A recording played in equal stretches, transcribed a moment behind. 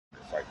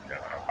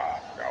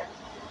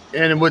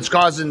And what's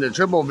causing the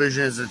triple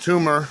vision is the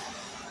tumor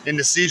and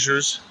the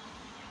seizures.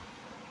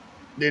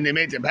 Then they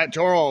make the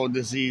pectoral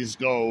disease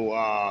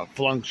go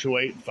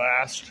fluctuate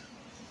fast.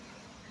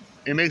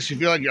 It makes you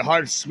feel like your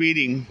heart's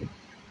beating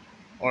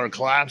or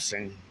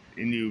collapsing,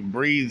 and you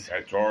breathe.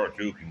 Pectoral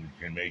too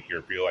can make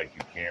you feel like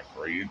you can't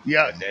breathe.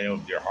 Yeah. And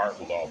then your heart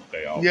will all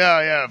fail.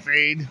 Yeah,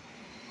 fade.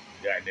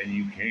 Yeah, and then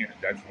you can't.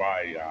 That's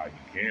why you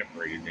can't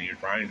breathe. And then you're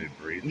trying to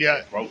breathe. Yeah.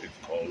 Your throat is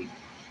closed.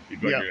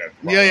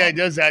 Yeah, it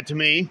does that to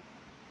me.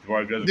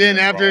 Then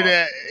after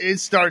that, it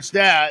starts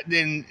that,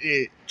 then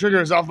it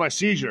triggers off my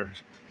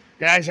seizures.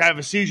 I have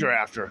a seizure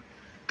after,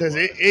 because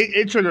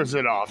it triggers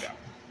it off. Yeah.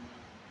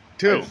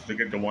 Too. I used to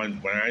get the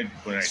ones when I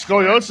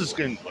scoliosis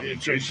can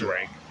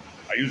drink.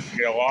 I used to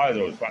get a lot of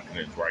those fucking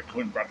ones where I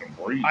couldn't fucking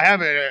breathe. I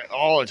have it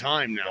all the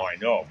time now. No, I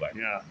know, but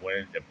yeah,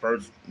 when the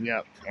first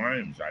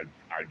times I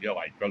feel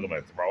like I'm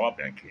gonna throw up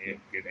and I can't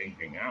get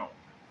anything out.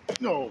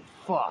 No,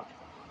 fuck.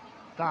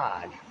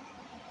 God.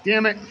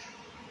 Damn it.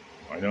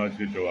 I know it's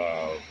good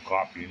to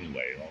coffee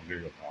anyway. I'll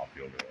give you a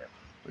coffee over there.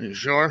 Are you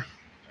sure?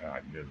 I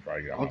can just try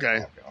to get okay.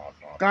 Hot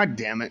coffee. God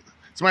damn it.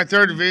 It's my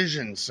third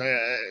vision. So,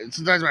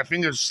 sometimes my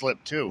fingers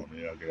slip too.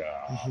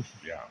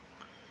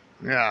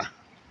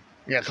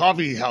 Yeah,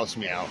 coffee helps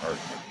me out.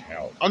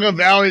 Uncle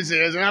Valley says,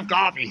 there's enough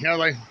coffee. I was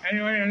like,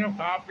 anyway, enough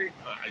coffee?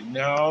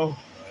 No.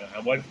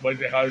 What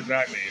the hell does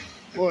that mean?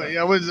 Well,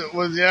 yeah,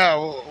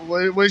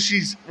 why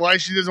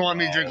she doesn't want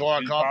me to drink a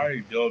lot of coffee?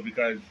 Probably do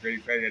because they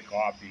say that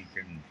coffee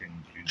can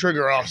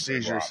trigger off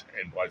seizures.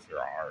 And bless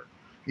your heart.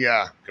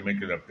 Yeah. Can make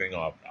the thing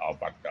all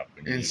fucked up.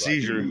 And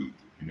seizure.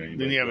 Then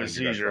you have a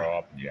seizure.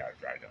 Yeah,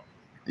 I know.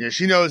 Yeah,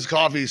 she knows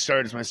coffee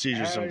starts my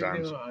seizures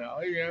sometimes.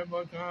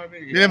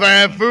 Then if I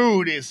have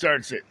food, it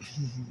starts it.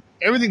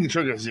 Everything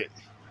triggers it.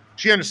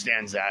 She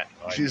understands that.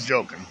 She's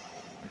joking.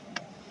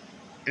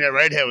 And that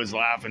redhead was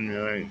laughing.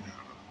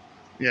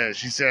 Yeah,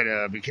 she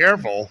said, be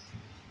careful.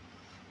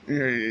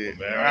 Anyway,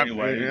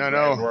 I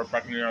know. We're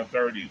fucking in our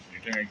 30s. You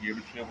think I give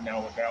a shit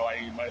now what the hell I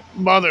eat my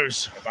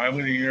mothers? If I'm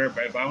going to hear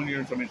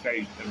somebody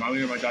say, if I'm going to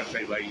hear my dad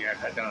say, like, yeah,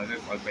 cut down on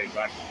this, I'll say,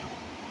 but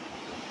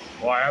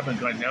well, I haven't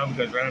cut down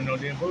because I have no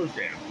damn food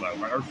stamps.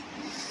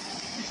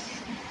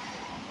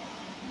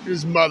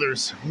 This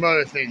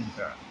mother thing.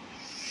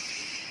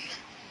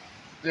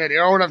 Yeah, they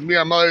all have to be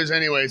our mothers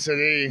anyway, so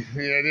they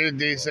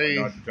say.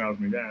 My doctor tells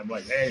me that. I'm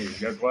like, hey,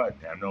 guess what?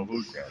 I have no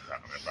food stamps.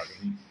 I'm going to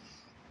fucking eat.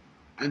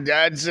 And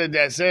Dad said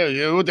that.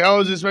 What the hell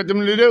does you expect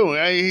them to do?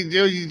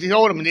 He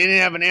told him they didn't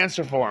have an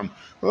answer for him.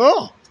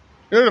 Oh,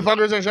 they're the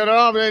fuckers that shut it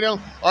off. They don't.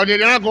 Or they're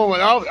not going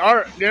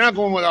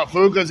without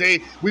food because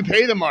we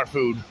pay them our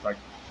food. Like,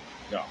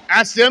 no.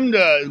 Ask them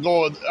to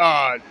go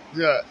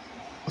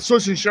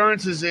switch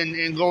insurances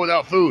and go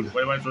without food.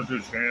 What am I supposed to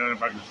do? Stand on the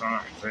fucking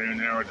sign,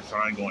 stand there with the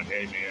sign going,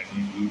 hey man,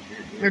 you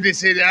if they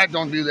say that,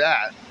 don't do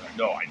that.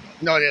 No, I know.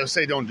 No, they'll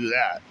say don't do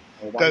that.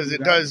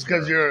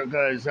 Because you're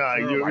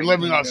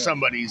living off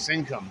somebody's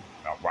income.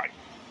 Oh, right.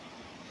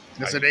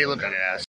 That's what they look at it as.